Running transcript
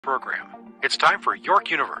program. It's time for York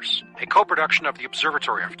Universe, a co-production of the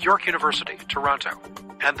Observatory of York University, Toronto,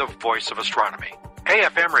 and the Voice of Astronomy.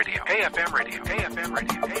 AFM Radio, AFM Radio, AFM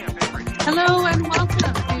Radio, AFM Radio. Hello and welcome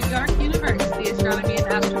to York Universe, the Astronomy and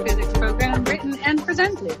Astrophysics program written and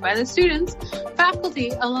presented by the students,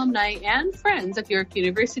 faculty, alumni, and friends of York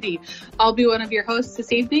University. I'll be one of your hosts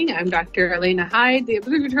this evening. I'm Dr. Elena Hyde, the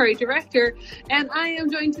Observatory Director, and I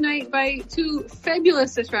am joined tonight by two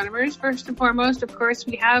fabulous astronomers. First and foremost, of course,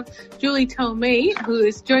 we have Julie Tomei, who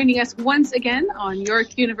is joining us once again on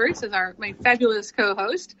York Universe as my fabulous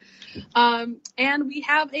co-host. And we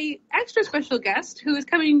have a extra special guest who is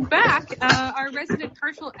coming back, our resident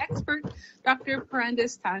Carswell expert, Dr.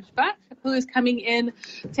 Parandis Tajbat, who is coming in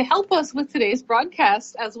to help us with today's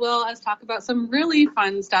broadcast, as well as talk about some really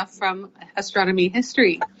fun stuff from astronomy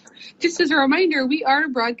history. Just as a reminder, we are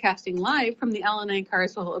broadcasting live from the Allan and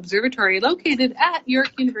Carswell Observatory, located at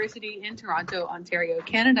York University in Toronto, Ontario,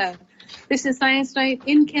 Canada. This is Science Night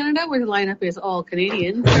in Canada, where the lineup is all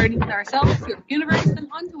Canadian, starting with ourselves, York Universe, and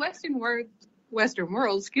on to Western world, Quirks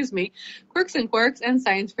and Quarks, and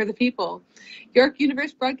Science for the People. York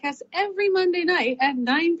Universe broadcasts every Monday night at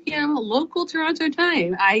 9 p.m. local Toronto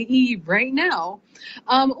time, i.e. right now.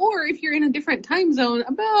 Or if you're in a different time zone,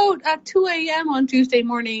 about 2 a.m. on Tuesday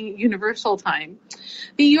morning Universal time.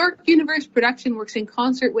 The York Universe production works in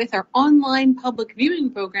concert with our online public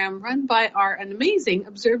viewing program run by our amazing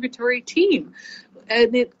observatory team.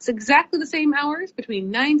 And it's exactly the same hours,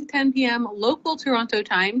 between 9 to 10 p.m. local Toronto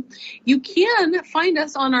time. You can find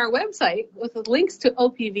us on our website with links to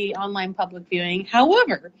OPV online public viewing.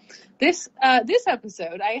 However, this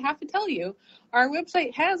episode, I have to tell you, our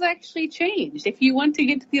website has actually changed. If you want to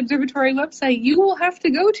get to the observatory website, you will have to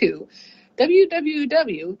go to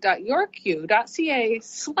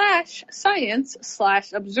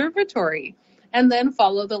www.yorku.ca/science/observatory and then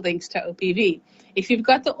follow the links to OPV. If you've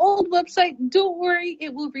got the old website, don't worry,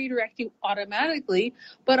 it will redirect you automatically,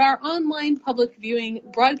 but our online public viewing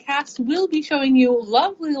broadcast will be showing you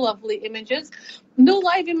lovely, lovely images. No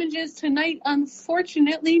live images tonight,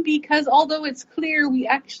 unfortunately, because although it's clear, we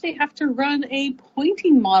actually have to run a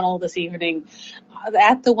pointing model this evening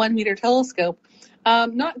at the 1 meter telescope.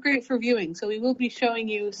 Not great for viewing, so we will be showing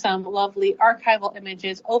you some lovely archival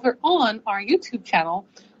images over on our YouTube channel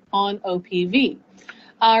on OPV.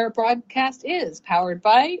 Our broadcast is powered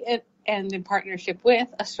by and in partnership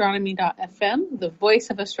with Astronomy.fm, the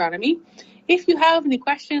voice of astronomy. If you have any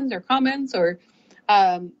questions or comments or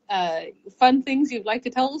fun things you'd like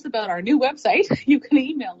to tell us about our new website, you can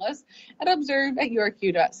email us at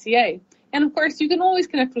observe@yorku.ca. And of course, you can always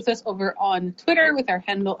connect with us over on Twitter with our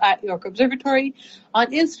handle at York Observatory,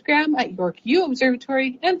 on Instagram at York U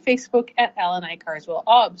Observatory, and Facebook at Allan I Carswell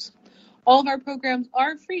Obs. All of our programs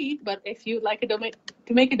are free, but if you'd like to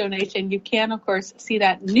make a donation, you can, of course, see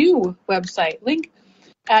that new website link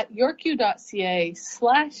at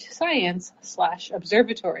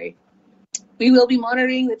yorku.ca/science/observatory. We will be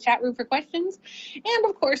monitoring the chat room for questions and,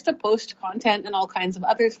 of course, to post content and all kinds of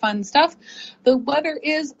other fun stuff. The weather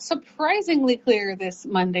is surprisingly clear this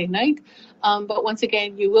Monday night, but once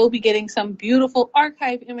again, you will be getting some beautiful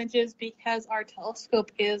archive images because our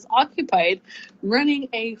telescope is occupied running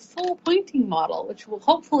a full pointing model, which will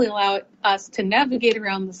hopefully allow us to navigate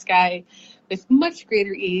around the sky with much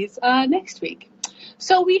greater ease next week.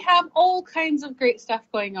 So we have all kinds of great stuff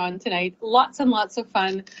going on tonight, lots and lots of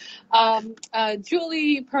fun.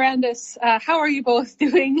 Julie, Parandis, how are you both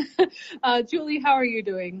doing? Julie, how are you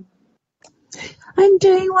doing? I'm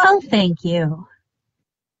doing well, thank you.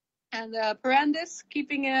 And Parandis,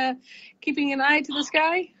 keeping an eye to the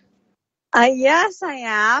sky? Yes, I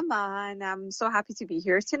am, and I'm so happy to be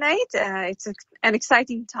here tonight. It's an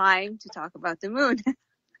exciting time to talk about the moon.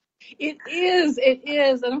 It is.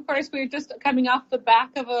 And of course, we're just coming off the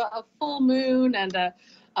back of a full moon and a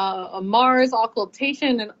Mars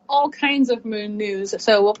occultation and all kinds of moon news.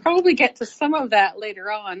 So we'll probably get to some of that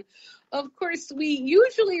later on. Of course, we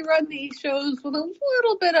usually run these shows with a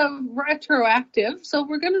little bit of retroactive. So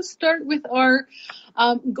we're going to start with our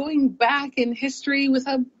going back in history with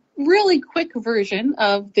a really quick version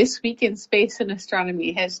of This Week in Space and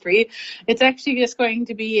Astronomy History. It's actually just going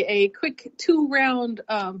to be a quick 2-round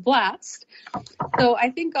blast. So I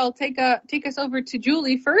think I'll take us over to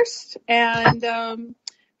Julie first. And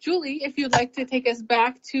Julie, if you'd like to take us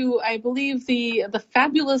back to, I believe, the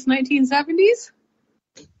fabulous 1970s.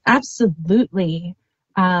 Absolutely.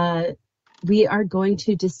 We are going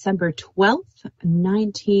to December 12th,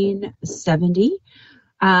 1970.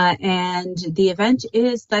 And the event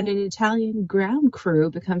is that an Italian ground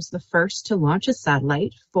crew becomes the first to launch a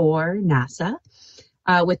satellite for NASA.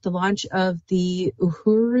 with the launch of the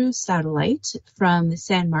Uhuru satellite from the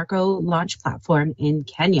San Marco launch platform in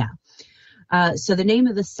Kenya. So the name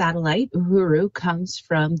of the satellite, Uhuru, comes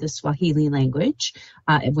from the Swahili language,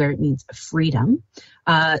 where it means freedom.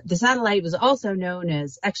 The satellite was also known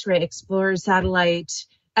as X-ray Explorer Satellite,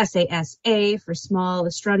 SAS-A for Small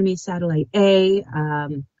Astronomy Satellite A,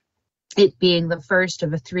 it being the first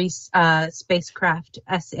of a 3 spacecraft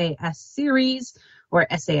SAS series, or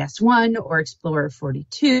SAS-1 or Explorer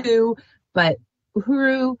 42, but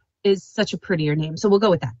Uhuru is such a prettier name, so we'll go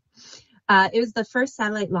with that. It was the first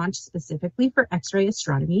satellite launched specifically for X-ray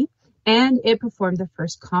astronomy, and it performed the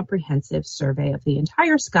first comprehensive survey of the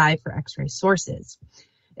entire sky for X-ray sources.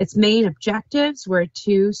 Its main objectives were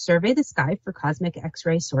to survey the sky for cosmic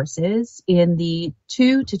X-ray sources in the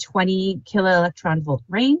 2 to 20 kiloelectron volt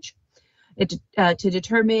range, to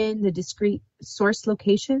determine the discrete source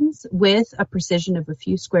locations with a precision of a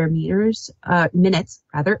few square minutes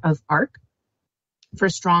of arc for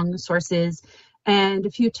strong sources, and a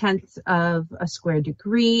few tenths of a square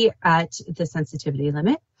degree at the sensitivity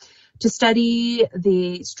limit, to study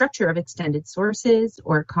the structure of extended sources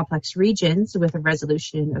or complex regions with a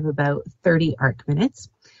resolution of about 30 arc minutes,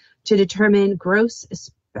 to determine gross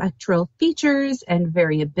spectral features and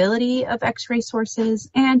variability of X-ray sources,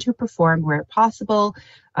 and to perform, where possible,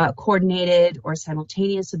 coordinated or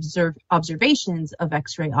simultaneous observations of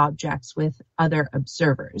X-ray objects with other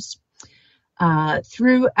observers.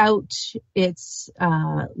 Throughout its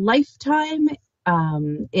lifetime,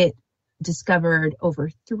 it discovered over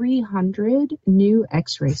 300 new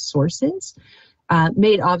X-ray sources,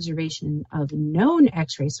 made observation of known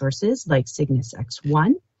X-ray sources like Cygnus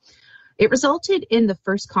X1. It resulted in the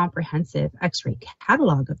first comprehensive X-ray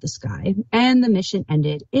catalog of the sky, and the mission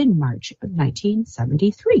ended in March of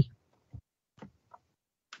 1973.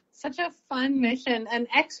 Such a fun mission. And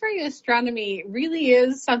X-ray astronomy really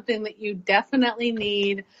is something that you definitely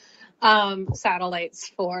need satellites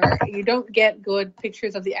for. You don't get good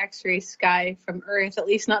pictures of the X-ray sky from Earth, at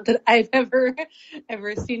least not that I've ever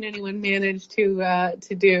seen anyone manage to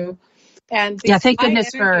do. And yeah, thank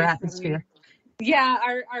goodness for our atmosphere. Yeah,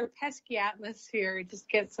 our pesky atmosphere just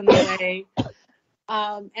gets in the way.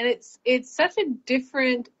 And it's such a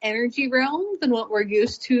different energy realm than what we're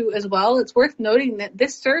used to as well. It's worth noting that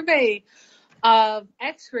this survey of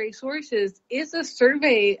X-ray sources is a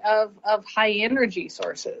survey of high energy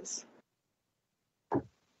sources.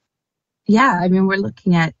 Yeah, I mean, we're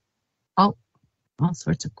looking at all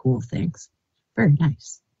sorts of cool things. Very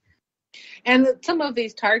nice. And some of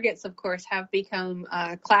these targets, of course, have become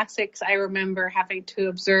classics. I remember having to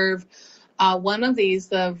observe one of these,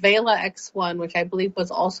 the Vela X1, which I believe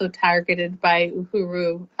was also targeted by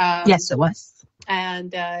Uhuru. Yes, it was.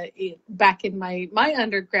 And back in my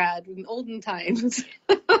undergrad, in olden times.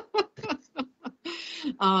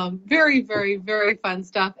 Very, very, very fun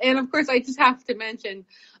stuff. And of course, I just have to mention,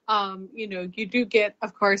 you do get,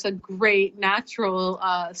 of course, a great natural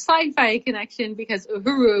sci-fi connection, because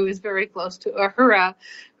Uhuru is very close to Uhura,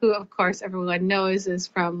 who, of course, everyone knows is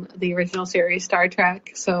from the original series Star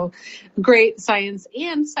Trek. So great science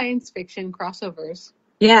and science fiction crossovers.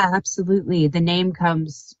 Yeah, absolutely. The name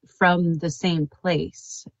comes from the same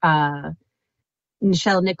place. Nichelle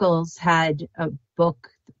Nichols had a book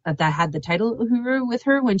that had the title Uhuru with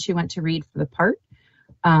her when she went to read for the part.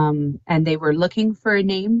 And they were looking for a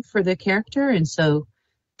name for the character, and so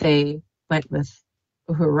they went with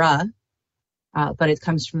Uhura, but it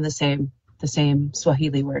comes from the same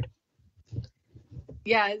Swahili word.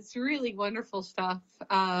 Yeah, it's really wonderful stuff.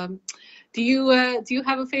 Do you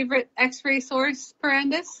have a favorite X-ray source,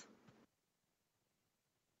 Perandis?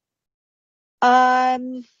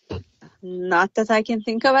 Not that I can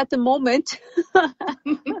think of at the moment.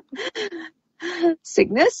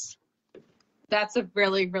 Cygnus. That's a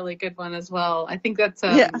really, really good one as well. I think that's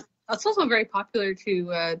also very popular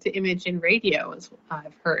to image in radio, as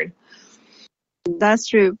I've heard. That's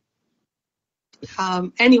true.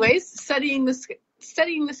 Anyways, studying the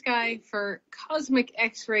sky for cosmic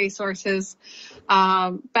X-ray sources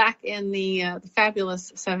back in the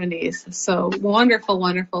fabulous 70s. So wonderful,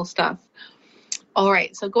 wonderful stuff. All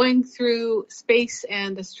right, so going through space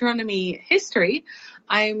and astronomy history,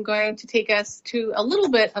 I'm going to take us to a little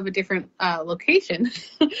bit of a different location.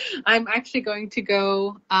 I'm actually going to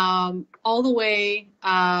go all the way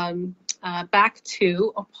back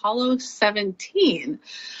to Apollo 17.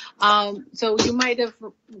 So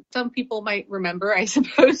some people might remember, I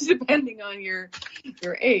suppose, depending on your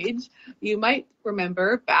age, you might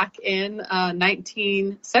remember back in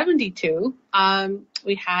 1972,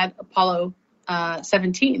 we had Apollo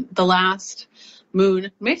 17, the last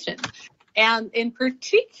moon mission. And in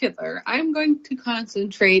particular, I'm going to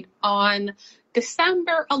concentrate on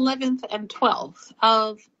December 11th and 12th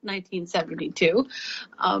of 1972.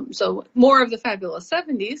 So more of the fabulous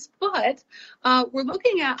 70s, but we're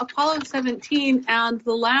looking at Apollo 17 and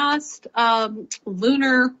the last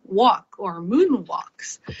lunar walk or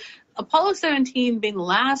moonwalks. Apollo 17 being the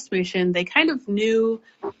last mission, they kind of knew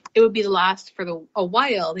it would be the last for a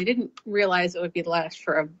while. They didn't realize it would be the last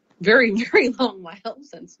for a very, very long while,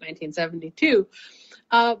 since 1972.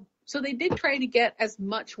 So they did try to get as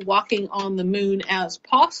much walking on the moon as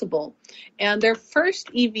possible. And their first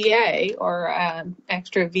EVA, or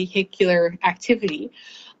extravehicular activity,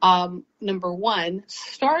 number one,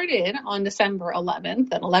 started on December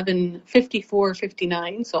 11th at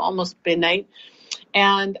 11:54:59, so almost midnight,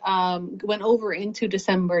 and went over into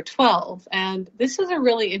December 12th. And this is a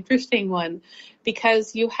really interesting one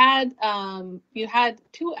because you had two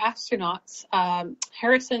astronauts,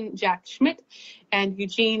 Harrison Jack Schmitt and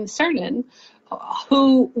Eugene Cernan,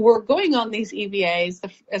 who were going on these EVAs.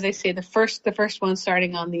 As I say, the first one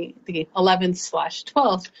starting on the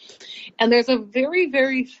 11th/12th. And there's a very,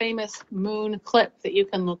 very famous moon clip that you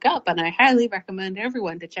can look up, and I highly recommend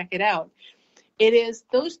everyone to check it out. It is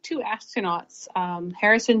those two astronauts,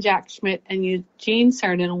 Harrison Jack Schmitt and Eugene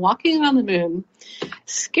Cernan, walking on the moon,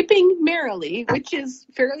 skipping merrily, which is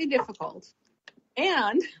fairly difficult,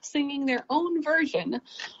 and singing their own version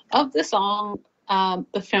of the song,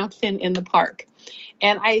 The Fountain in the Park.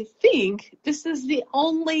 And I think this is the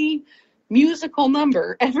only musical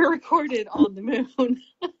number ever recorded on the moon.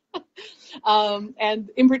 And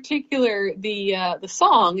in particular, the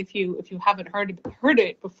song, if you haven't heard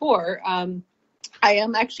it before, I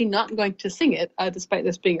am actually not going to sing it, despite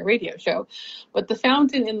this being a radio show. But The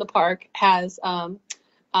Fountain in the Park has the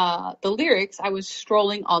lyrics, "I was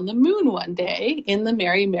strolling on the moon one day in the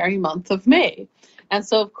merry, merry month of May." And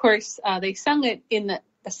so, of course, they sung it in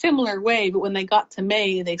a similar way, but when they got to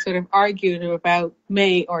May, they sort of argued about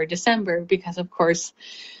May or December because, of course,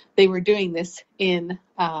 they were doing this in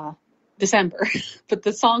December. But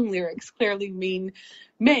the song lyrics clearly mean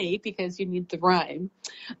May because you need the rhyme.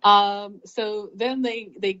 So then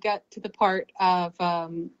they got to the part of,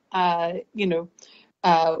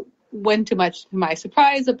 when to much to my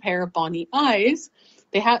surprise, a pair of bonny eyes.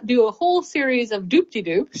 They do a whole series of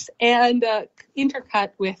doop-de-doops and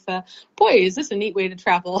intercut with, boy, is this a neat way to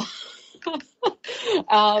travel.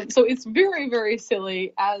 So it's very, very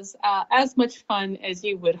silly, as much fun as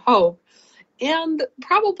you would hope. And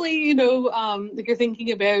probably, if you're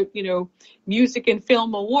thinking about, music and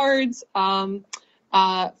film awards, for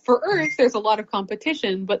Earth, there's a lot of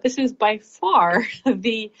competition, but this is by far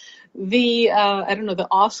the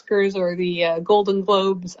Oscars or the Golden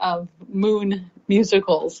Globes of moon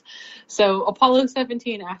musicals. So Apollo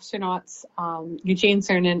 17 astronauts, Eugene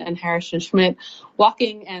Cernan and Harrison Schmitt,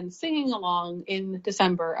 walking and singing along in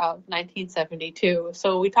December of 1972.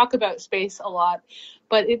 So we talk about space a lot,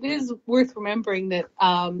 but it is worth remembering that,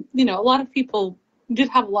 a lot of people did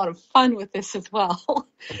have a lot of fun with this as well.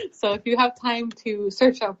 So if you have time to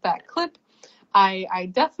search up that clip, I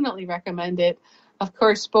definitely recommend it. Of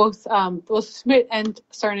course, both Schmitt and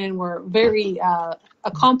Cernan were very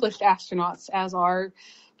accomplished astronauts, as are,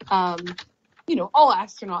 all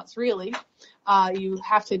astronauts really. You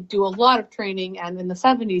have to do a lot of training, and in the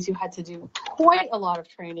 70s, you had to do quite a lot of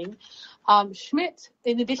training. Schmitt,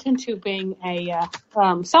 in addition to being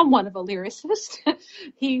somewhat of a lyricist,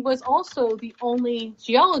 he was also the only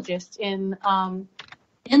geologist in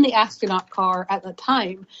the astronaut car at the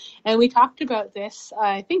time. And we talked about this,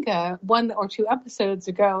 I think, 1 or 2 episodes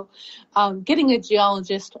ago. Getting a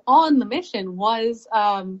geologist on the mission was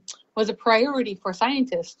a priority for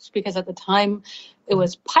scientists, because at the time it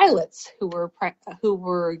was pilots who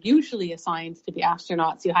were usually assigned to be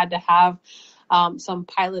astronauts. You had to have some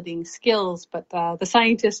piloting skills, but the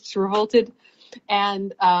scientists revolted,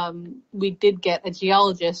 and we did get a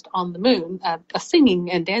geologist on the moon, a singing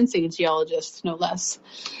and dancing geologist, no less.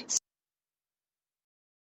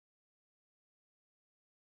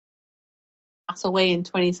 Passed away in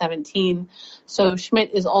 2017. So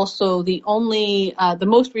Schmitt is also the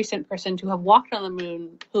most recent person to have walked on the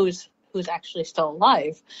moon who's actually still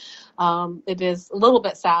alive. It is a little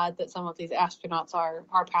bit sad that some of these astronauts are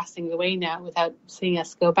passing away now without seeing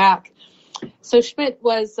us go back. So Schmitt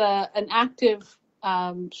was an active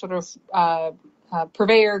purveyor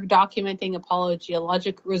documenting Apollo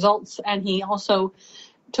geologic results, and he also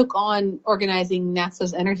took on organizing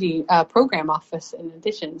NASA's energy program office in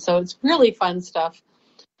addition. So it's really fun stuff.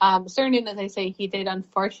 Cernan, as I say, he did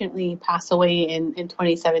unfortunately pass away in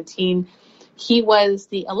 2017. He was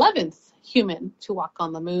the 11th human to walk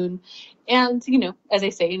on the moon. And, as I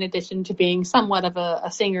say, in addition to being somewhat of a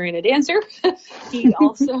singer and a dancer, he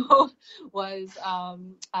also was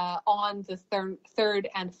on the third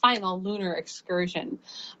and final lunar excursion,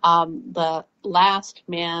 the last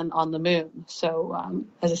man on the moon. So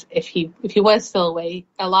if he was still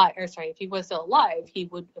alive, he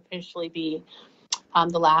would officially be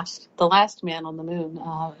the last man on the moon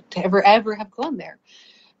to ever have gone there.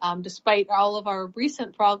 Despite all of our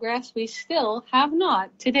recent progress, we still have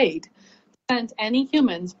not, to date, sent any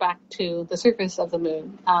humans back to the surface of the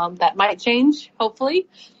moon. That might change, hopefully,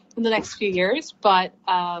 in the next few years, but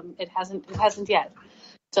it hasn't yet.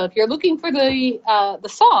 So if you're looking for the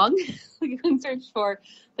song, you can search for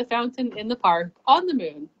 "The Fountain in the Park" on the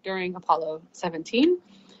moon during Apollo 17.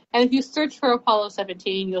 And if you search for Apollo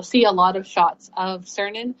 17, you'll see a lot of shots of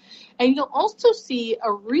Cernan. And you'll also see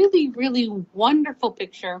a really, really wonderful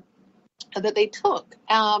picture that they took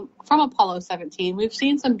from Apollo 17. We've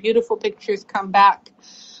seen some beautiful pictures come back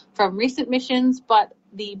from recent missions, but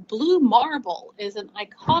the blue marble is an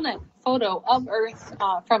iconic photo of Earth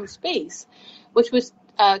from space, which was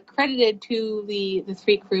credited to the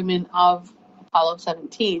three crewmen of Apollo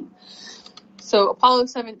 17. So Apollo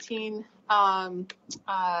 17...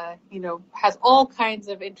 has all kinds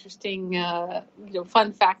of interesting,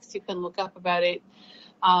 fun facts you can look up about it.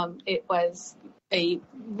 It was a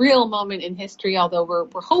real moment in history, although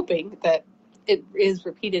we're hoping that it is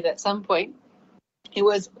repeated at some point. It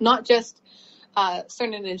was not just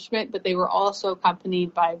Cernan and Schmidt, but they were also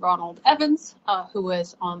accompanied by Ronald Evans, who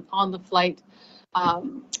was on the flight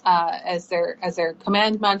as their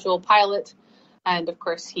command module pilot, and of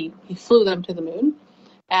course he flew them to the moon.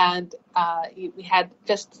 And we had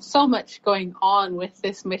just so much going on with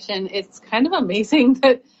this mission. It's kind of amazing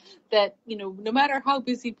that no matter how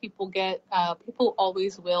busy people get, people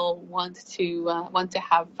always will want to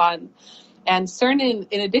have fun. And Cernan,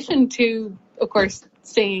 in addition to, of course,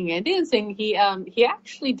 singing and dancing, he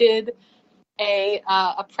actually did a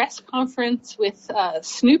press conference with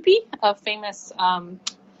Snoopy, a famous sort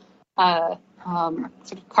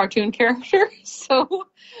of cartoon character. So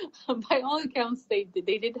by all accounts, they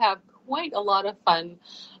did have quite a lot of fun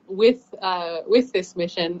with this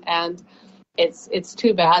mission, and it's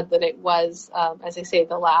too bad that it was, as I say,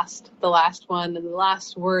 the last one and the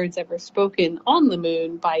last words ever spoken on the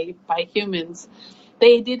moon by humans.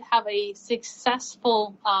 They did have a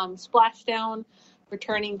successful splashdown,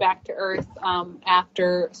 returning back to Earth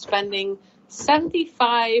after spending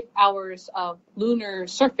 75 hours of lunar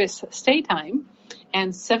surface stay time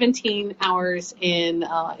and 17 hours in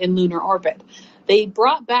lunar orbit. They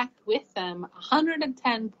brought back with them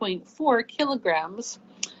 110.4 kilograms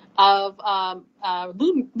of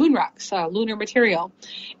moon rocks, lunar material,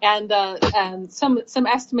 and some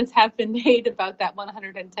estimates have been made about that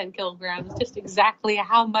 110 kilograms, just exactly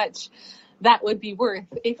how much that would be worth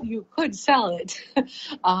if you could sell it.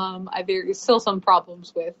 There's still some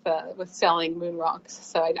problems with selling moon rocks,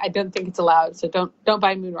 so I don't think it's allowed. So don't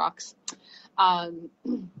buy moon rocks.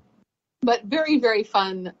 But very, very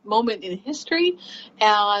fun moment in history,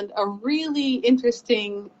 and a really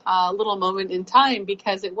interesting little moment in time,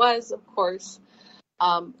 because it was, of course,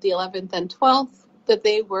 the 11th and 12th that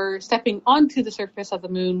they were stepping onto the surface of the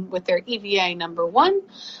moon with their EVA number 1,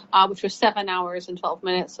 which was 7 hours and 12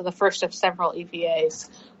 minutes, so the first of several EVAs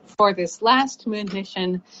for this last moon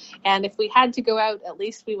mission. And if we had to go out, at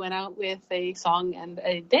least we went out with a song and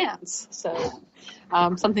a dance. So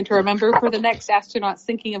something to remember for the next astronauts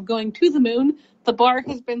thinking of going to the moon. The bar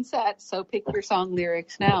has been set, so pick your song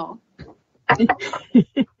lyrics now. You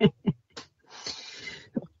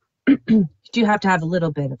do have to have a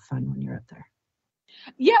little bit of fun when you're up there.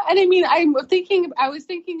 Yeah, and I mean, I was thinking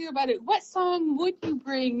about it. What song would you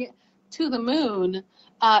bring to the moon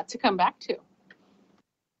to come back to?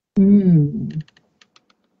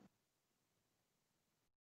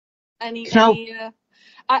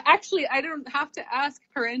 Actually, I don't have to ask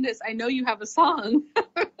Perendis. I know you have a song.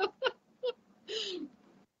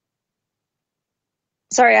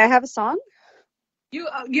 Sorry, I have a song? You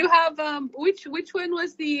have which one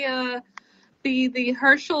was the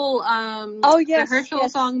Herschel the Herschel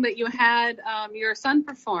song that you had your son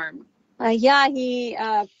perform? He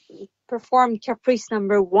performed Caprice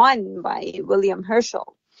number 1 by William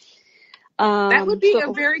Herschel. That would be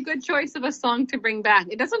a very good choice of a song to bring back.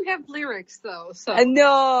 It doesn't have lyrics though, so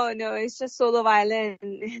no, it's just solo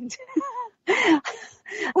violin.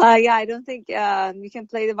 I don't think you can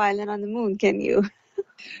play the violin on the moon, can you?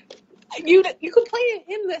 You could play it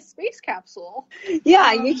in the space capsule.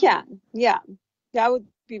 Yeah, you can. Yeah, that would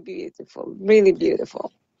be beautiful, really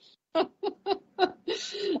beautiful.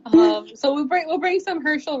 So we'll bring some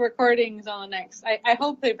Herschel recordings on next. I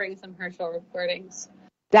hope they bring some Herschel recordings.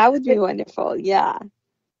 That would be wonderful. Yeah.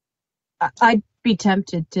 I'd be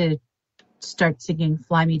tempted to start singing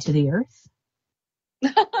 "Fly Me to the Earth."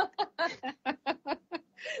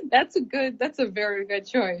 That's a very good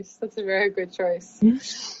choice. That's a very good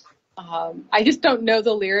choice. I just don't know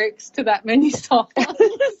the lyrics to that many songs.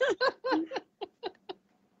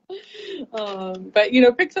 But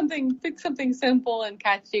pick something simple and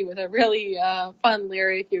catchy with a really fun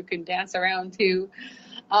lyric you can dance around to.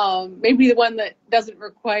 Maybe the one that doesn't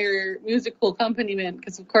require musical accompaniment,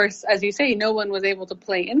 because of course, as you say, no one was able to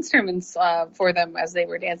play instruments for them as they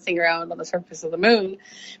were dancing around on the surface of the moon,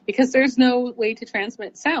 because there's no way to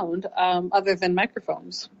transmit sound other than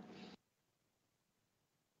microphones.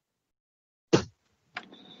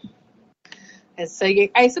 So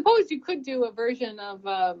I suppose you could do a version of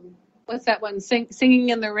what's that one? Singing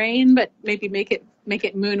in the Rain, but maybe make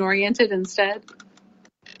it moon oriented instead.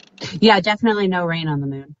 Yeah, definitely no rain on the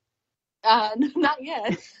moon. Not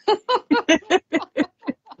yet.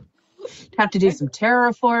 Have to do some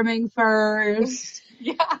terraforming first.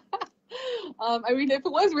 Yeah. I mean, if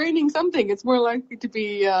it was raining something, it's more likely to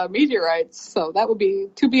be meteorites, so that would be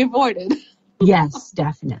to be avoided. Yes,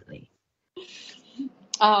 definitely.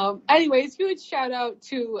 Anyways, huge shout out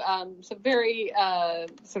to some very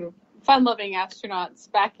sort of fun-loving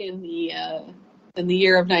astronauts back in the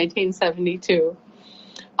year of 1972.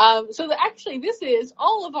 Actually, this is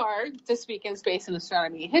all of our This Week in Space and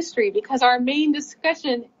Astronomy history, because our main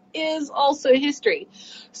discussion is also history.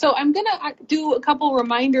 So I'm going to do a couple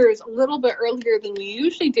reminders a little bit earlier than we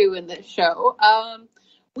usually do in this show.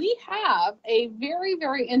 We have a very,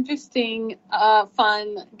 very interesting,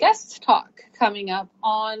 fun guest talk coming up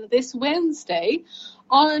on this Wednesday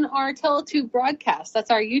on our Teletube broadcast. That's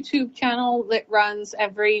our YouTube channel that runs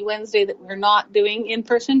every Wednesday that we're not doing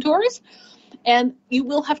in-person tours. And you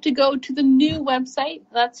will have to go to the new website.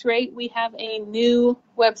 That's right, we have a new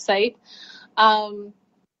website by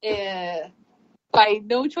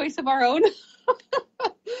no choice of our own.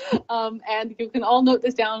 And you can all note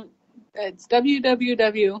this down. It's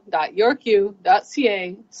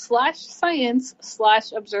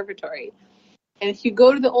www.yorku.ca/science/observatory. And if you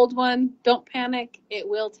go to the old one, don't panic. It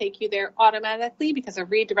will take you there automatically because a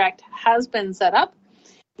redirect has been set up.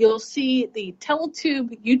 You'll see the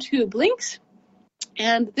Teletube YouTube links.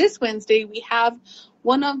 And this Wednesday, we have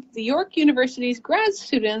one of the York University's grad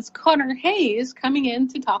students, Connor Hayes, coming in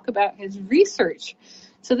to talk about his research.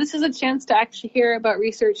 So this is a chance to actually hear about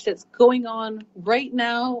research that's going on right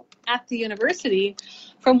now at the university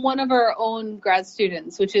from one of our own grad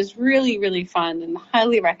students, which is really, really fun and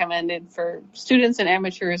highly recommended for students and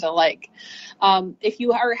amateurs alike. If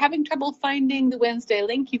you are having trouble finding the Wednesday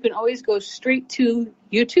link, you can always go straight to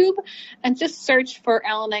YouTube and just search for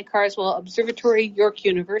Allan Carswell Observatory, York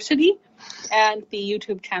University, and the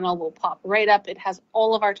YouTube channel will pop right up. It has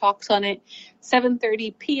all of our talks on it.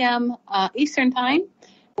 7:30 p.m. Eastern Time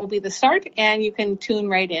will be the start, and you can tune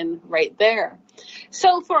right in right there.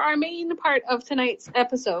 So for our main part of tonight's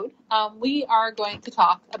episode, we are going to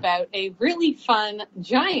talk about a really fun,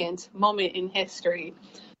 giant moment in history,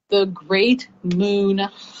 the Great Moon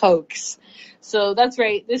Hoax. So that's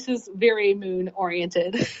right, this is very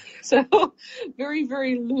moon-oriented. So very,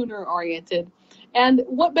 very lunar-oriented. And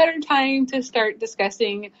what better time to start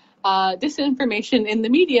discussing disinformation in the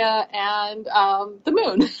media and the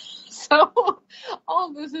moon? So all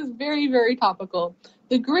of this is very, very topical.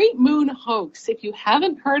 The Great Moon Hoax, if you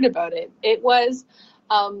haven't heard about it, it was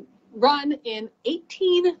run in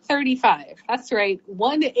 1835. That's right,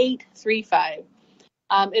 1835.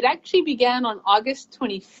 It actually began on August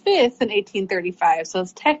 25th in 1835, so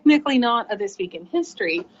it's technically not a This Week in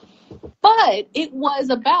History, but it was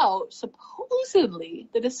about, supposedly,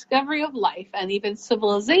 the discovery of life and even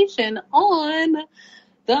civilization on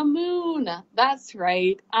the moon. That's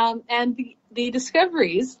right. And the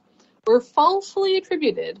discoveries were falsely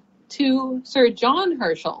attributed to Sir John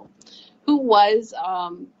Herschel, who was,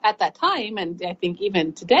 at that time, and I think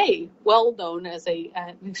even today, well known as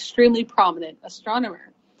an extremely prominent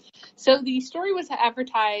astronomer. So the story was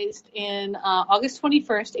advertised in August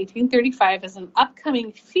 21st, 1835 as an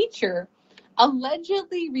upcoming feature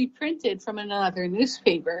allegedly reprinted from another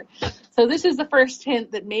newspaper. So this is the first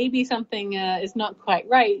hint that maybe something is not quite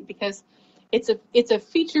right, because it's a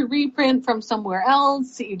feature reprint from somewhere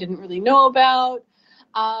else that you didn't really know about.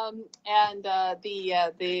 And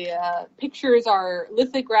the pictures are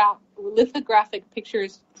lithographic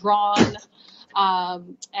pictures drawn,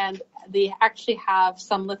 and they actually have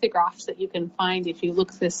some lithographs that you can find if you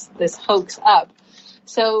look this hoax up.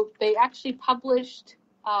 So they actually published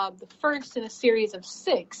the first in a series of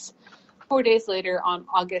 6, 4 days later on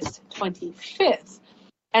August 25th.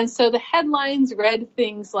 And so the headlines read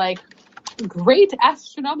things like, "Great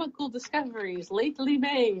astronomical discoveries lately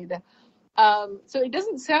made." So it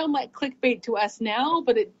doesn't sound like clickbait to us now,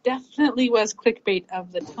 but it definitely was clickbait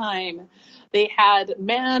of the time. They had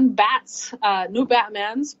man-bats, no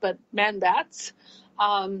Batmans, but man-bats.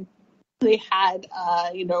 They had,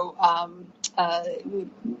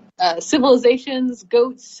 civilizations,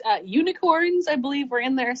 goats, unicorns, I believe, were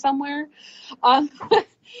in there somewhere.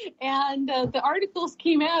 And the articles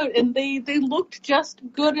came out, and they looked just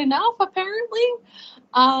good enough, apparently.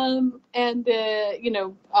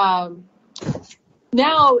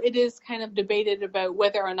 Now it is kind of debated about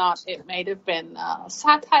whether or not it might have been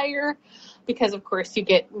satire, because of course you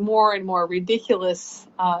get more and more ridiculous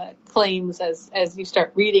claims as you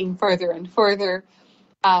start reading further and further.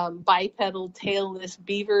 Bipedal tailless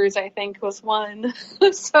beavers, I think, was one.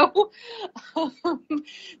 So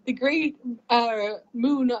the Great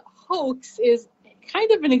Moon Hoax is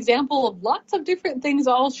kind of an example of lots of different things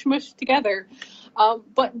all smushed together.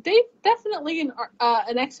 But they definitely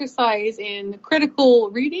an exercise in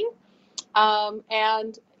critical reading,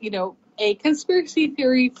 and a conspiracy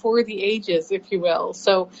theory for the ages, if you will.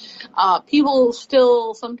 So people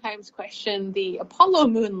still sometimes question the Apollo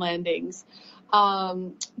moon landings,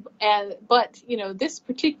 but this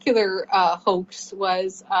particular hoax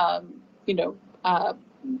was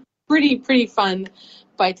pretty fun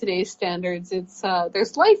by today's standards. It's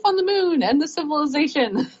there's life on the moon and the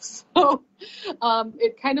civilization, so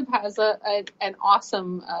it kind of has an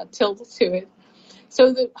awesome tilt to it.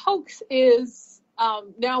 So the hoax is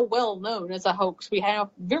now well known as a hoax. We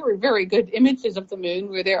have very, very good images of the moon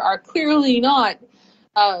where there are clearly not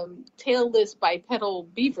tailless bipedal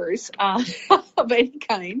beavers of any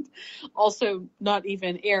kind. Also, not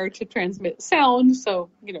even air to transmit sound,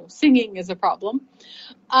 so singing is a problem.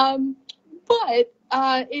 But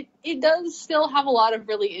it does still have a lot of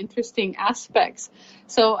really interesting aspects.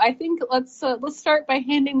 So I think let's start by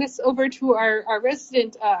handing this over to our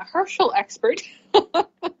resident Herschel expert,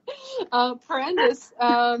 Parandis.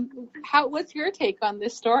 What's your take on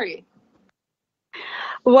this story?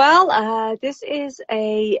 Well, this is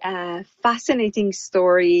a fascinating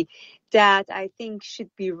story that I think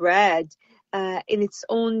should be read in its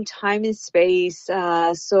own time and space,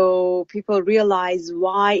 so people realize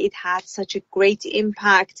why it had such a great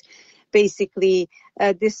impact. Basically,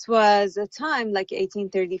 this was a time like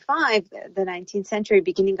 1835, the 19th century,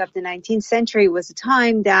 beginning of the 19th century, was a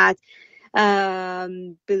time that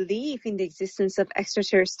belief in the existence of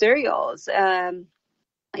extraterrestrials,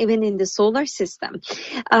 even in the solar system,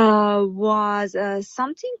 was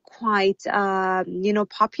something quite,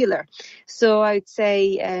 popular. So I would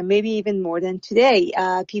say maybe even more than today.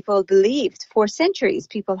 People believed, for centuries,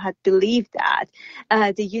 people had believed that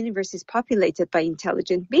the universe is populated by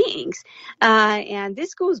intelligent beings. And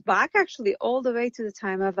this goes back actually all the way to the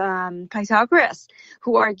time of Pythagoras,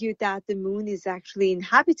 who argued that the moon is actually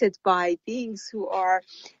inhabited by beings who are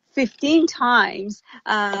 15 times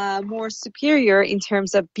more superior in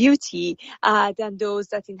terms of beauty than those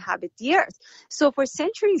that inhabit the earth. So for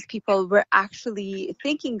centuries, people were actually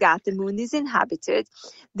thinking that the moon is inhabited.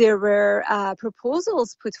 There were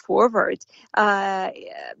proposals put forward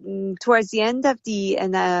towards the end of the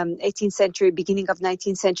 18th century, beginning of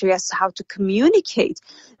 19th century, as to how to communicate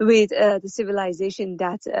with the civilization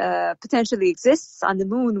that potentially exists on the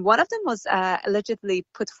moon. One of them was allegedly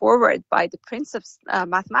put forward by the Prince of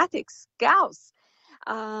Mathematics, Gauss,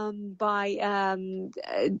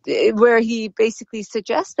 where he basically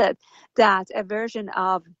suggested that a version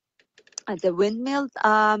of the windmill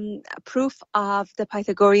proof of the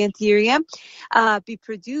Pythagorean theorem be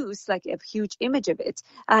produced, like a huge image of it,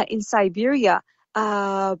 in Siberia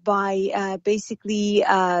by basically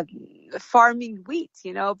farming wheat,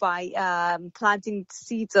 by planting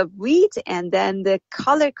seeds of wheat, and then the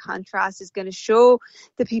color contrast is going to show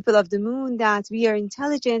the people of the moon that we are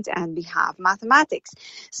intelligent and we have mathematics.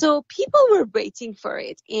 So people were waiting for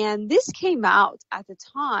it, and this came out at a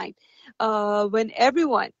time when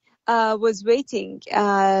everyone was waiting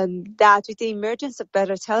that with the emergence of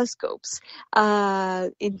better telescopes,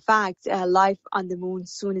 in fact, life on the moon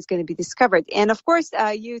soon is going to be discovered. And of course,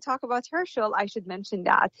 you talk about Herschel. I should mention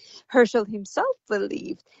that Herschel himself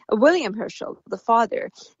believed, William Herschel, the father,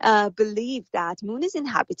 believed that moon is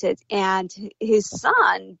inhabited, and his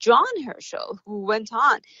son, John Herschel, who went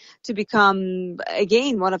on to become,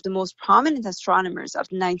 again, one of the most prominent astronomers of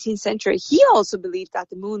the 19th century, he also believed that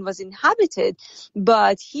the moon was inhabited,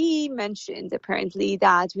 but he he mentioned apparently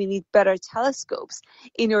that we need better telescopes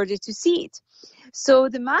in order to see it. So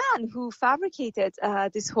the man who fabricated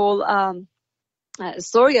this whole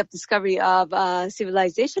story of discovery of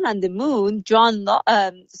civilization on the moon,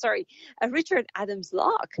 Richard Adams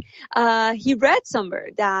Locke, he read somewhere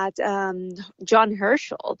that John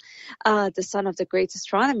Herschel, the son of the great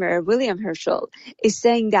astronomer William Herschel, is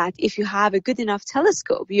saying that if you have a good enough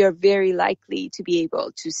telescope, you're very likely to be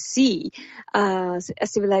able to see a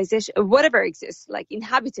civilization, whatever exists, like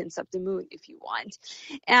inhabitants of the moon, if you want.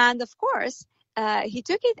 And of course, he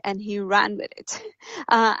took it and he ran with it.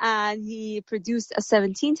 And he produced a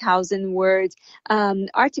 17,000 word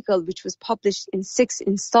article, which was published in 6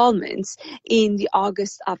 installments in the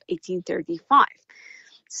August of 1835.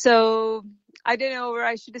 So I don't know where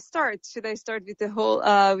I should start. Should I start with the whole,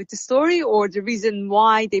 with the story, or the reason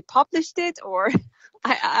why they published it, or...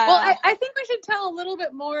 I think we should tell a little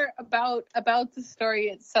bit more about the story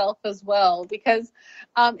itself as well, because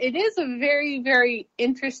it is a very, very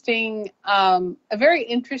interesting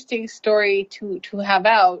story to have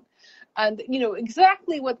out. And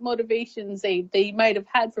exactly what motivations they might have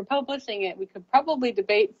had for publishing it, we could probably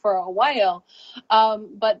debate for a while.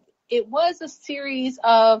 But it was a series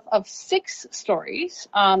of 6 stories,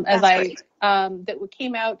 that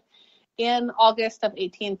came out in August of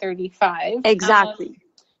 1835. Exactly.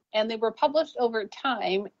 And they were published over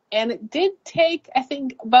time. And it did take, I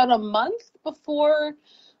think, about a month before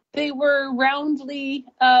they were roundly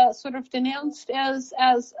sort of denounced as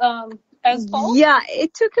false. Yeah,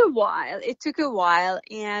 it took a while.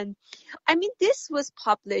 And I mean, this was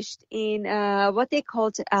published in what they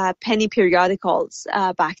called penny periodicals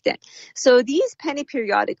back then. So these penny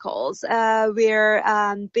periodicals were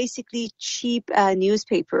basically cheap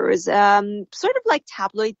newspapers, sort of like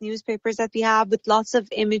tabloid newspapers that we have, with lots of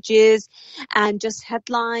images and just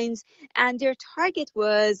headlines. And their target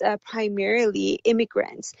was primarily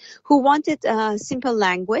immigrants who wanted simple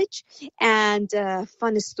language and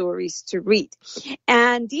fun stories to read.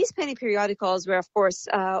 And these penny periodicals were, of course,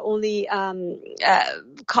 only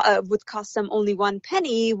would cost them only 1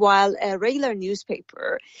 penny, while a regular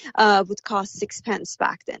newspaper would cost 6 pence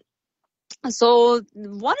back then. So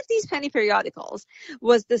one of these penny periodicals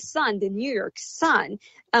was the Sun, the New York Sun,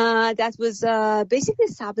 that was basically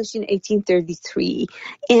established in 1833.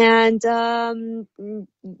 And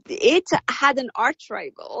it had an arch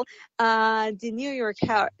rival, the New York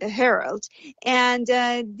Herald. And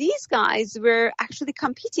these guys were actually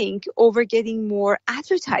competing over getting more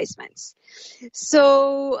advertisements.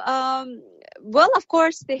 So, well, of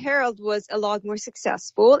course, the Herald was a lot more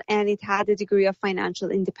successful and it had a degree of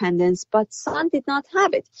financial independence, but Sun did not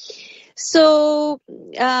have it. So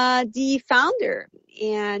the founder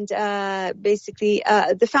and basically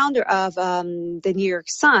the founder of the New York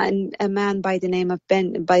Sun, a man by the name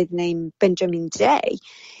Benjamin Jay,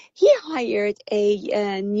 he hired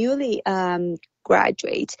a newly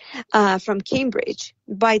graduate from Cambridge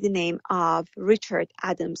by the name of Richard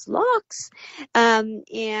Adams Locke.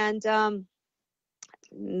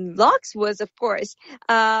 Locke was, of course,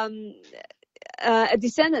 a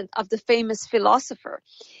descendant of the famous philosopher.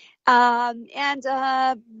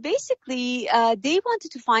 Basically, they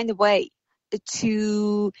wanted to find a way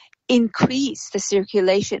to increase the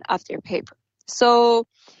circulation of their paper. So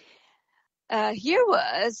here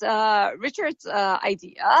was Richard's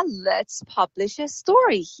idea: let's publish a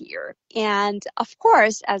story here. And of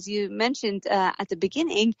course, as you mentioned at the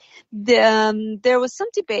beginning, there was some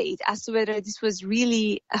debate as to whether this was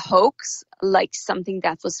really a hoax, like something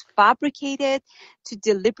that was fabricated to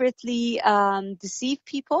deliberately deceive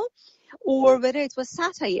people, or whether it was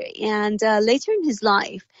satire. And later in his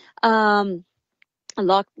life,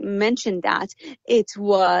 Locke mentioned that it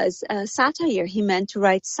was satire. He meant to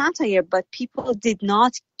write satire, but people did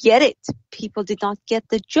not get it. People did not get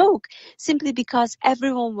the joke, simply because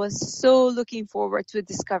everyone was so looking forward to a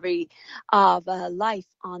discovery of life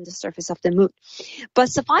on the surface of the moon. But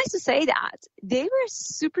suffice to say that they were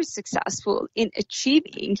super successful in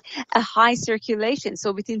achieving a high circulation.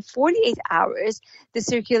 So within 48 hours, the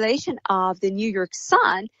circulation of the New York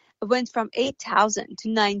Sun went from 8,000 to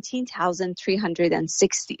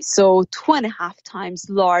 19,360. So 2.5 times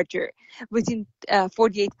larger within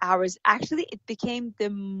 48 hours. Actually, it became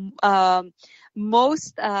the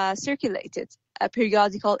most circulated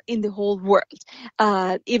periodical in the whole world,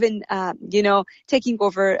 even, taking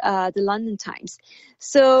over the London Times.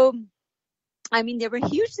 So, I mean, they were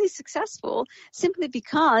hugely successful simply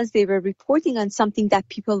because they were reporting on something that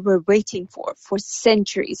people were waiting for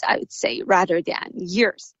centuries, I would say, rather than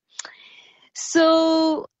years.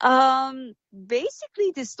 So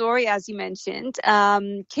basically, the story, as you mentioned,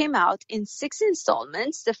 came out in 6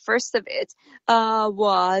 installments. The first of it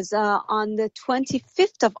was on the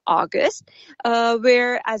 25th of August,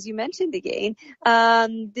 where, as you mentioned again,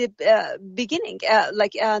 the beginning,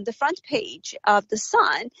 the front page of the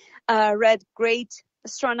Sun read "Great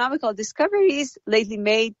Astronomical Discoveries lately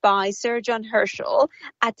made by Sir John Herschel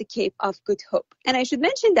at the Cape of Good Hope." And I should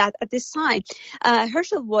mention that at this time,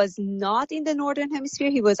 Herschel was not in the Northern Hemisphere.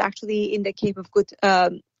 He was actually in the Cape of Good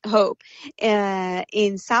Hope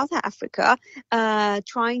in South Africa,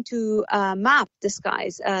 trying to map the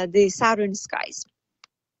skies, the southern skies.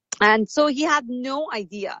 And so he had no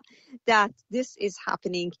idea that this is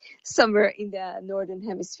happening somewhere in the Northern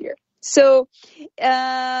Hemisphere. So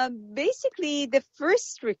basically, the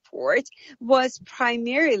first report was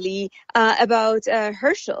primarily about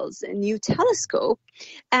Herschel's new telescope.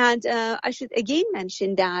 And I should again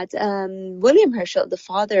mention that William Herschel, the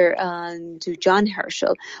father to John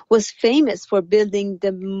Herschel, was famous for building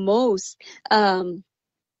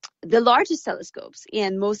the largest telescopes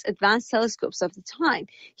and most advanced telescopes of the time.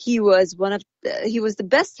 He was the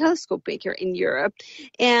best telescope maker in Europe,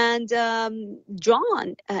 and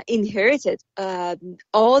John inherited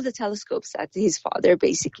all the telescopes that his father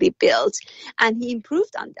basically built, and he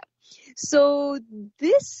improved on them. So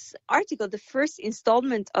this article, the first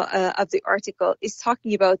installment of the article, is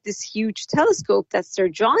talking about this huge telescope that Sir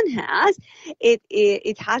John has.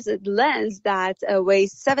 It has a lens that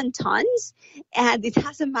weighs 7 tons, and it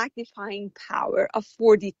has a magnifying power of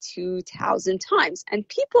 42,000 times. And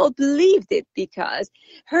people believed it because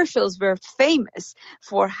Herschels were famous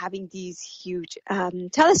for having these huge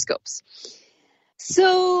telescopes.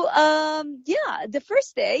 So, the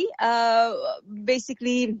first day,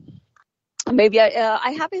 basically, maybe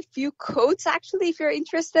I have a few quotes, actually, if you're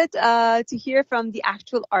interested to hear from the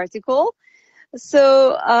actual article.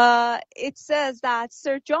 So it says that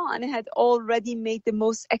Sir John had already made the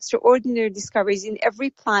most extraordinary discoveries in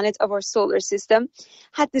every planet of our solar system,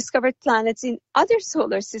 had discovered planets in other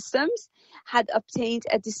solar systems, had obtained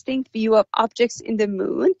a distinct view of objects in the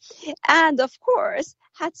moon, and of course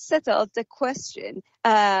had settled the question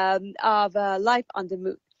of life on the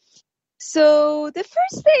moon. So the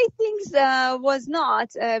first day things was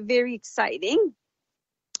not very exciting.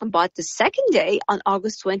 But the second day, on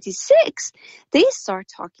August 26th, they start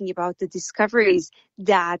talking about the discoveries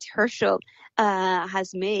that Herschel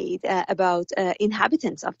has made about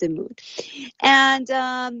inhabitants of the moon. And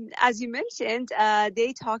as you mentioned,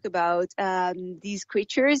 they talk about these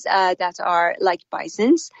creatures that are like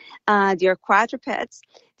bisons. They are quadrupeds.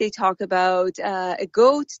 They talk about a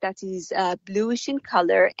goat that is bluish in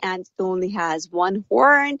color and it only has one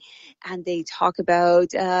horn. And they talk about,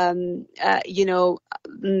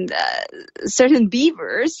 certain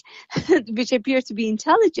beavers, which appear to be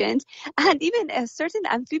intelligent, and even a certain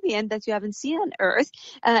amphibian that you haven't seen on Earth.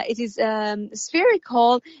 It is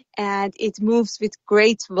spherical and it moves with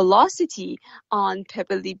great velocity on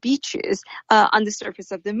pebbly beaches on the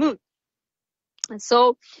surface of the moon. And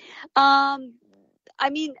so,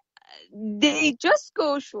 they just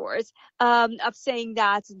go short of saying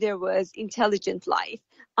that there was intelligent life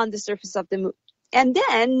on the surface of the moon. And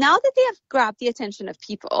then, now that they have grabbed the attention of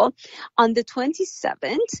people, on the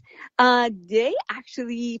 27th, they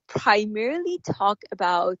actually primarily talk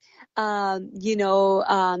about,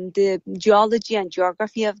 the geology and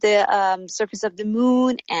geography of the surface of the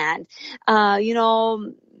moon, and,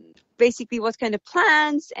 basically what kind of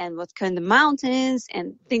plants and what kind of mountains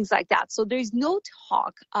and things like that. So there's no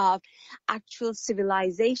talk of actual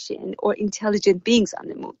civilization or intelligent beings on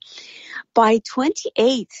the moon. By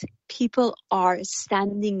 28th, people are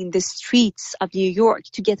standing in the streets of New York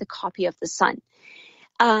to get a copy of the Sun.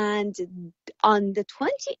 And on the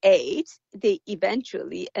 28th, they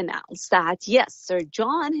eventually announced that, yes, Sir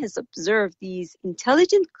John has observed these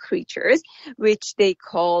intelligent creatures, which they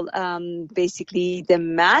call basically the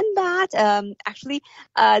man bat. Actually,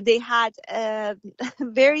 they had a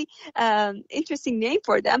very interesting name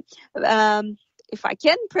for them. If I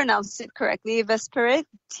can pronounce it correctly,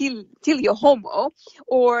 Vespertilio homo,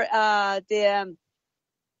 or the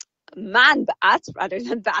man bat rather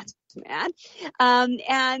than Batman.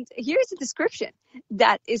 And here's a description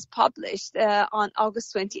that is published on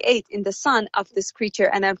August 28th in The Sun of this creature.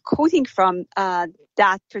 And I'm quoting from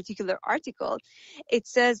that particular article. It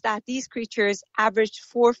says that these creatures averaged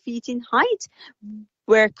 4 feet in height,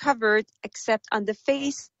 were covered except on the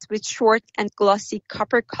face with short and glossy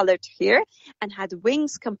copper-colored hair, and had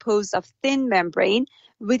wings composed of thin membrane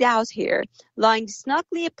without hair, lying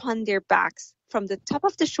snugly upon their backs, from the top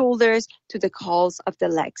of the shoulders to the calves of the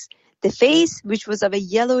legs. The face, which was of a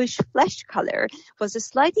yellowish flesh color, was a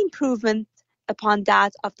slight improvement upon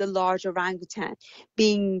that of the large orangutan,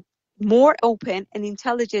 being more open and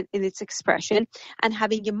intelligent in its expression and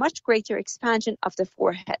having a much greater expansion of the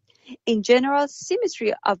forehead. In general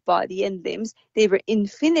symmetry of body and limbs, they were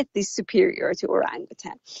infinitely superior to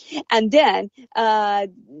orangutan. And then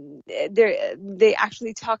they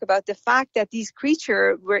actually talk about the fact that these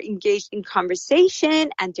creatures were engaged in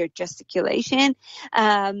conversation, and their gesticulation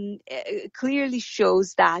clearly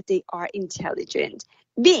shows that they are intelligent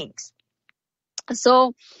beings.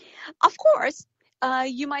 So, of course,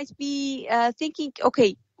 you might be thinking,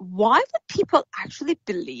 okay, why would people actually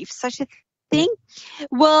believe such a thing?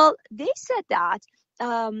 Well, they said that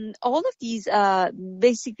all of these,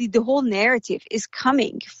 basically the whole narrative is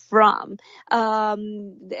coming from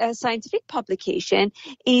a scientific publication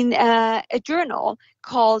in a journal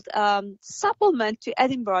called Supplement to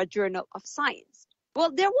Edinburgh Journal of Science.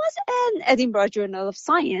 Well, there was an Edinburgh Journal of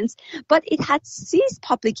Science, but it had ceased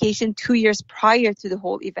publication 2 years prior to the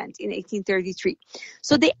whole event in 1833.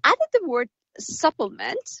 So they added the word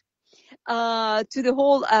supplement to the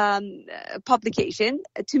whole publication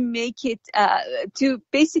to make it, to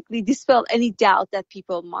basically dispel any doubt that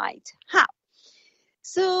people might have.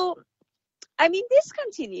 So, I mean, this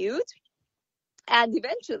continued. And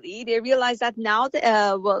eventually they realized that now,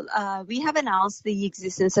 we have announced the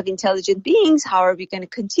existence of intelligent beings. How are we going to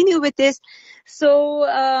continue with this? So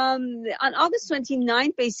on August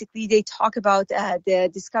 29th, basically, they talk about the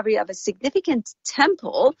discovery of a significant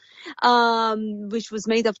temple, which was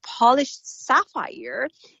made of polished sapphire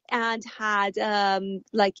and had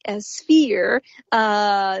like a sphere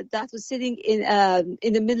that was sitting in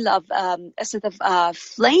the middle of a set of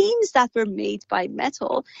flames that were made by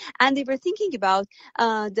metal. And they were thinking about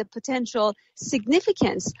the potential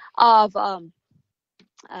significance of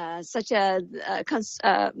such a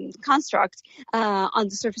construct on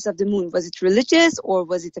the surface of the moon. Was it religious, or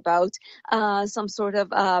was it about some sort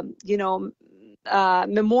of,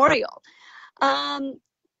 memorial?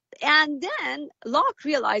 And then Locke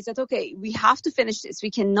realized that, okay, we have to finish this.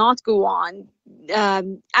 We cannot go on.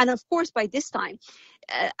 And of course, by this time,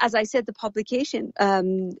 as I said, the publication,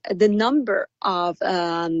 the number of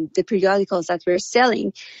the periodicals that we're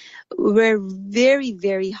selling were very,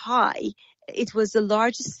 very high. It was the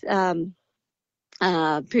largest, it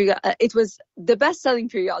was the best-selling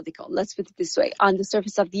periodical, let's put it this way, on the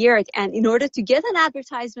surface of the earth. And in order to get an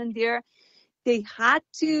advertisement there, they had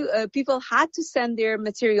to, people had to send their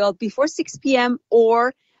material before 6 p.m.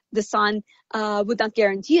 or the sun would not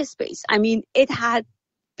guarantee a space. I mean, it had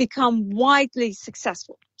become widely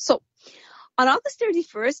successful. So on August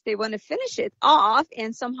 31st, they want to finish it off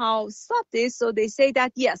and somehow stop this. So they say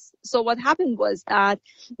that, yes. So what happened was that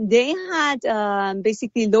they had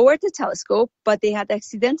basically lowered the telescope, but they had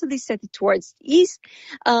accidentally set it towards the east,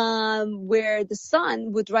 where the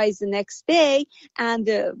sun would rise the next day. And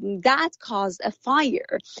that caused a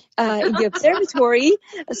fire in the observatory.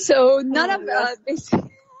 So none of basically...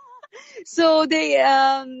 So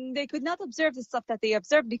they could not observe the stuff that they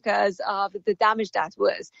observed because of the damage that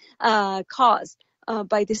was caused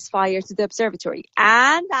by this fire to the observatory.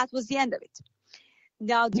 And that was the end of it.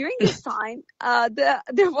 Now, during this time,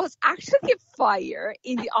 there was actually a fire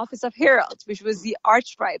in the office of Herald, which was the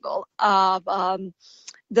arch rival of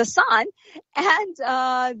the Sun. And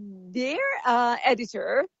their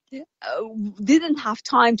editor didn't have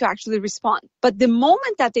time to actually respond. But the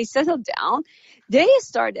moment that they settled down, they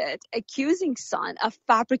started accusing Sun of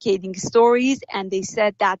fabricating stories, and they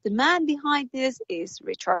said that the man behind this is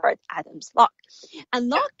Richard Adams Locke. And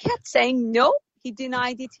Locke kept saying, no, he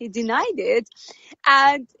denied it.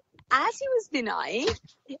 And as he was denying,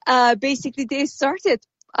 basically they started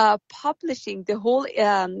publishing the whole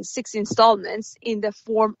 6 installments in the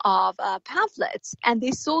form of pamphlets, and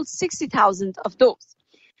they sold 60,000 of those.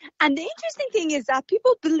 And the interesting thing is that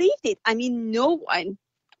people believed it. I mean, no one,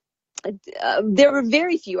 there were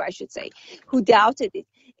very few, I should say, who doubted it.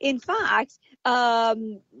 In fact, there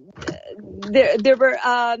were,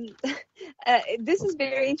 this is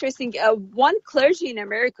very interesting. One clergy in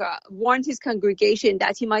America warned his congregation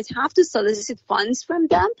that he might have to solicit funds from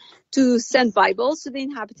them to send Bibles to the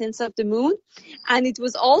inhabitants of the moon. And it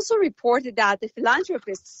was also reported that the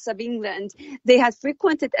philanthropists of England, they had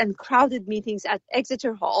frequented and crowded meetings at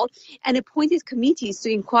Exeter Hall and appointed committees to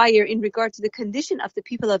inquire in regard to the condition of the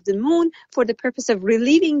people of the moon for the purpose of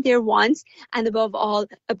relieving their wants and, above all,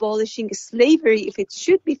 abolishing slavery if it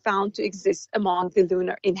should be found to exist among the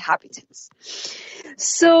lunar inhabitants.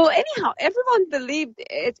 So anyhow, everyone believed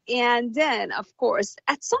it. And then, of course,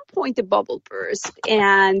 at some point the bubble burst,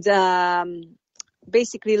 and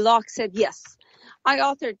basically Locke said, yes, I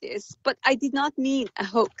authored this, but I did not mean a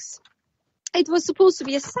hoax. It was supposed to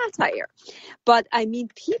be a satire. But I mean,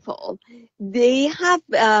 people, they have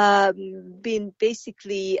been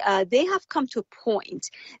basically, they have come to a point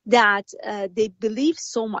that they believe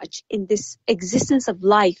so much in this existence of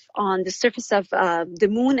life on the surface of the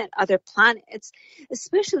moon and other planets,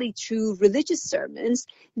 especially through religious sermons,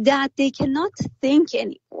 that they cannot think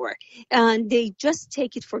anymore. And they just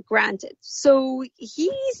take it for granted. So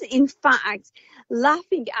he's, in fact,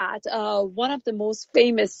 laughing at one of the most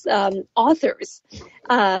famous authors,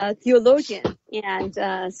 theologian and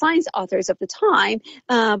science authors of the time,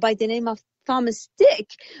 by the name of Thomas Dick,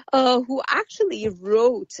 who actually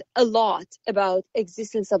wrote a lot about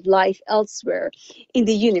existence of life elsewhere in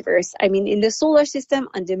the universe. I mean, in the solar system,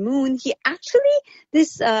 on the moon. He actually,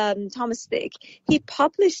 this Thomas Dick, he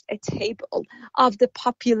published a table of the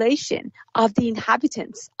population of the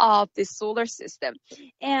inhabitants of the solar system.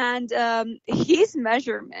 And his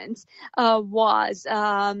measurements was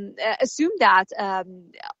assumed that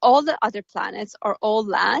all the other planets are all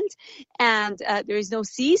land, and there is no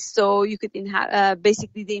sea, so you could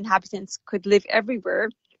basically the inhabitants could live everywhere.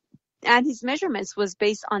 And his measurements was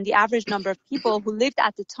based on the average number of people who lived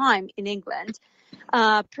at the time in England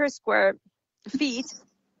per square feet.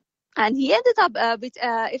 And he ended up with,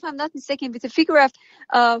 if I'm not mistaken, with a figure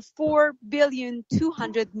of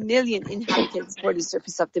 4,200,000,000 inhabitants for the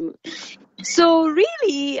surface of the moon. So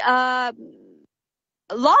really,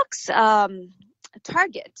 Locke's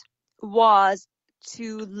target was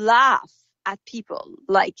to laugh at people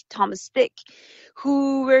like Thomas Dick,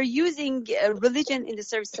 who were using religion in the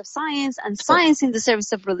service of science and science in the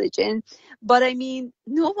service of religion. But I mean,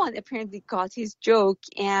 no one apparently got his joke.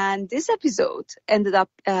 And this episode ended up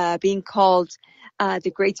being called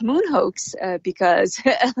The Great Moon Hoax because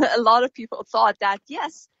a lot of people thought that,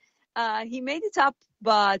 yes, he made it up,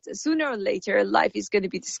 but sooner or later, life is going to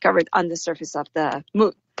be discovered on the surface of the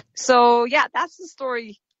moon. So, yeah, that's the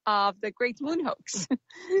story of the Great Moon Hoax.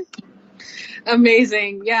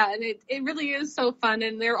 Amazing. Yeah, and it really is so fun,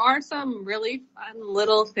 and there are some really fun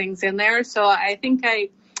little things in there. So I think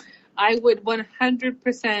I would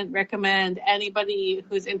 100% recommend anybody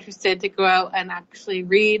who's interested to go out and actually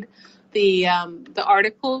read the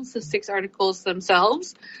articles, the 6 articles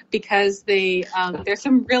themselves, because there's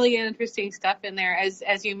some really interesting stuff in there.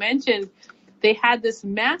 As you mentioned, they had this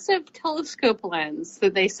massive telescope lens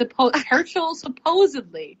that Herschel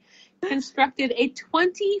supposedly constructed a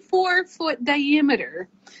 24-foot diameter,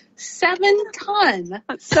 7-ton.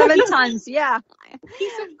 7 tons, yeah.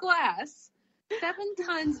 Piece of glass, 7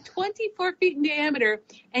 tons, 24 feet in diameter,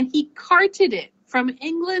 and he carted it from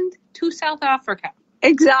England to South Africa.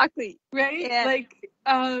 Exactly. Right? Yeah. Like,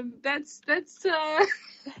 that's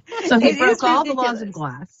So he broke all the laws of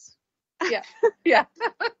glass. Yeah. Yeah.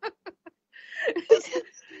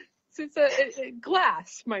 So it's a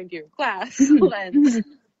glass, mind you, glass lens.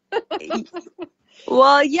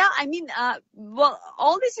 Well, yeah, I mean,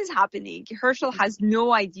 all this is happening. Herschel has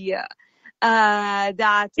no idea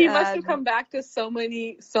that he must have come back to so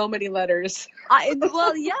many letters.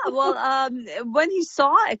 When he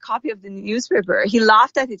saw a copy of the newspaper, he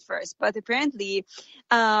laughed at it first, but apparently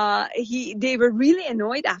they were really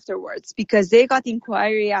annoyed afterwards because they got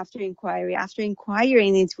inquiry after inquiry after inquiry,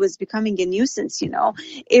 and it was becoming a nuisance.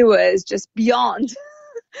 It was just beyond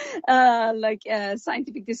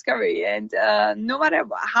scientific discovery, and no matter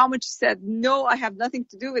how much he said, no, I have nothing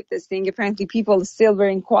to do with this thing, apparently people still were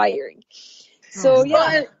inquiring. So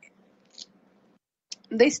yeah,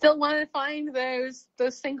 they still want to find those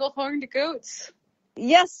single-horned goats.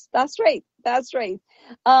 Yes, that's right. There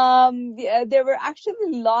were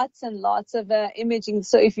actually lots and lots of imaging.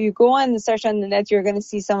 So if you go and search on the net, you're going to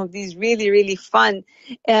see some of these really, really fun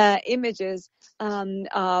images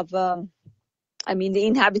of the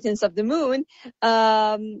inhabitants of the moon.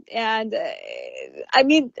 I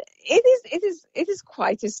mean, it is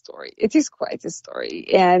quite a story. It is quite a story,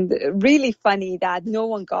 and really funny that no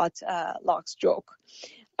one got Locke's joke.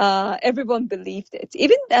 Everyone believed it,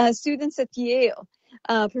 even students at Yale,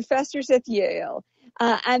 professors at Yale,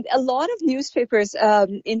 and a lot of newspapers,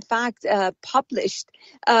 in fact, published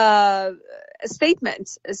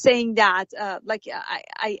statements saying that,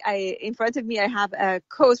 I in front of me, I have a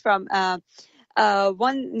quote from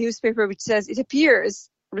one newspaper which says, "It appears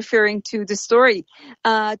referring to the story,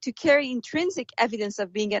 to carry intrinsic evidence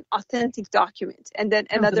of being an authentic document. And then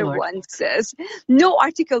another one says, no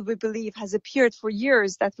article, we believe, has appeared for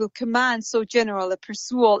years that will command so general a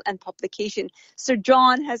perusal and publication. Sir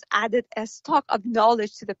John has added a stock of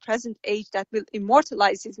knowledge to the present age that will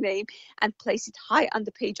immortalize his name and place it high on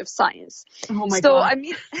the page of science. Oh my God. I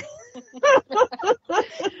mean,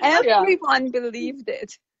 everyone believed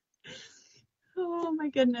it. Oh my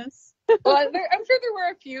goodness. Well, I'm sure there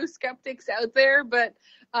were a few skeptics out there, but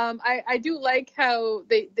I do like how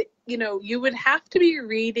they you would have to be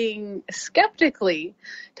reading skeptically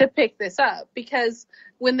to pick this up, because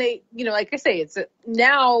when they, like I say,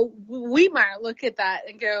 now we might look at that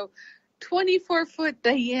and go, 24-foot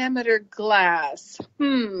diameter glass.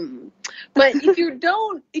 But if you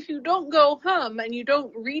don't go and you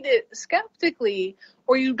don't read it skeptically,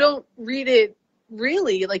 or you don't read it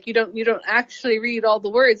really, like you don't actually read all the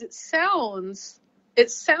words, it sounds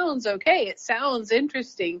okay, it sounds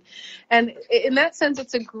interesting, and in that sense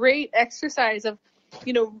it's a great exercise of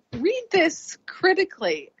read this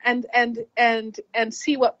critically and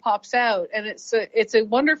see what pops out, and it's a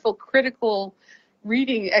wonderful critical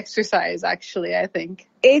reading exercise, actually, I think.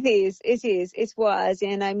 It was.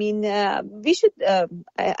 And I mean, we should,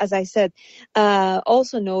 as I said,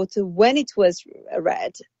 also note when it was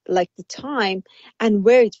read, like the time and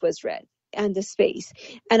where it was read and the space.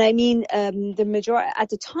 And I mean, the majority at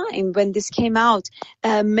the time when this came out,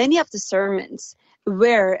 many of the sermons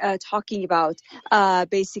were talking about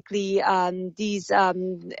basically these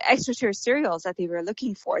extraterrestrials that they were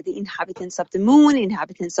looking for, the inhabitants of the moon,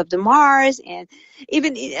 inhabitants of the Mars, and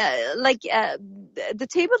even the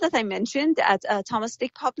table that I mentioned that Thomas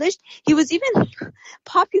Dick published, he was even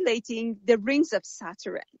populating the rings of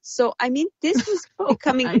Saturn. So I mean, this was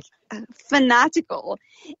becoming fanatical,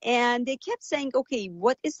 and they kept saying, okay,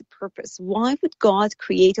 what is the purpose? Why would God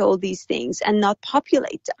create all these things and not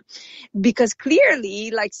populate them? Because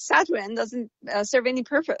clearly, like, Saturn doesn't serve any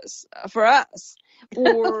purpose for us.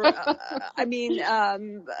 Or,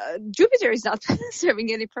 Jupiter is not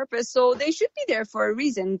serving any purpose, so they should be there for a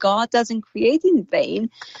reason. God doesn't create in vain.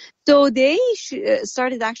 So they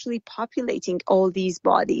started actually populating all these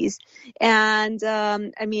bodies. And,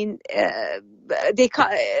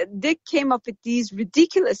 they came up with these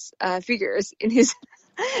ridiculous figures in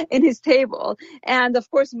his table. And of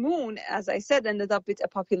course, Moon, as I said, ended up with a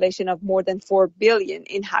population of more than 4 billion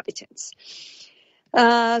inhabitants.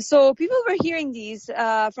 So people were hearing these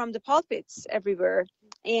from the pulpits everywhere,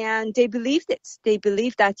 and they believed it. They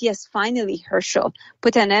believed that, yes, finally Herschel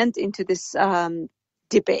put an end into this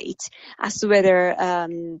debate as to whether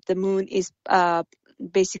the moon is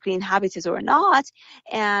basically inhabited or not.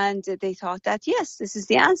 And they thought that, yes, this is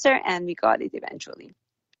the answer, and we got it eventually.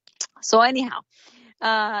 So anyhow,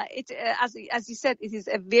 as you said, it is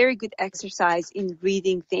a very good exercise in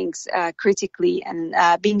reading things critically and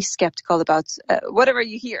being skeptical about whatever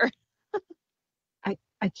you hear.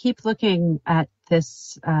 I keep looking at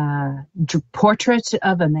this portrait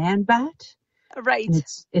of a man bat. Right. And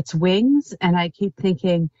its wings, and I keep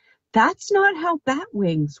thinking, that's not how bat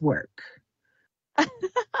wings work.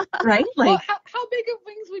 Right? Like, well, how big of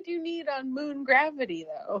wings would you need on moon gravity,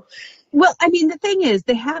 though? Well, I mean, the thing is,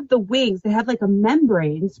 they have the wings. They have like a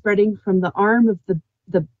membrane spreading from the arm of the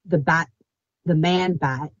bat, the man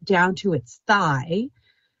bat, down to its thigh.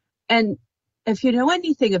 And if you know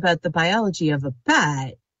anything about the biology of a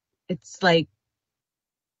bat, it's like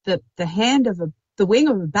the wing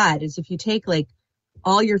of a bat is, if you take like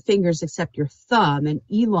all your fingers except your thumb and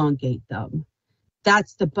elongate them,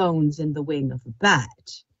 that's the bones in the wing of a bat.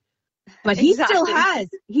 But he still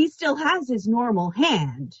has his normal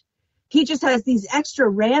hand. He just has these extra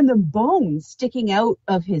random bones sticking out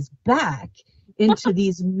of his back into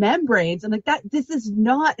these membranes. I'm like, this is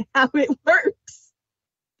not how it works.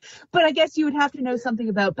 But I guess you would have to know something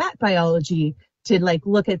about bat biology to like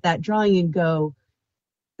look at that drawing and go,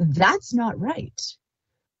 that's not right.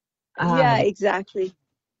 Yeah, exactly.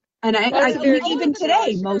 And even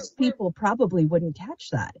today, most people probably wouldn't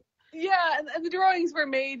catch that. Yeah, and the drawings were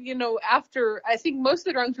made, after, I think most of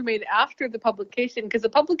the drawings were made after the publication, because the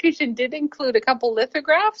publication did include a couple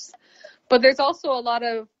lithographs, but there's also a lot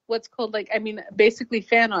of what's called, basically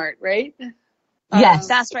fan art, right? Yes.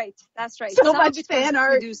 That's right. So much fan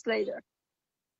art. Produced later.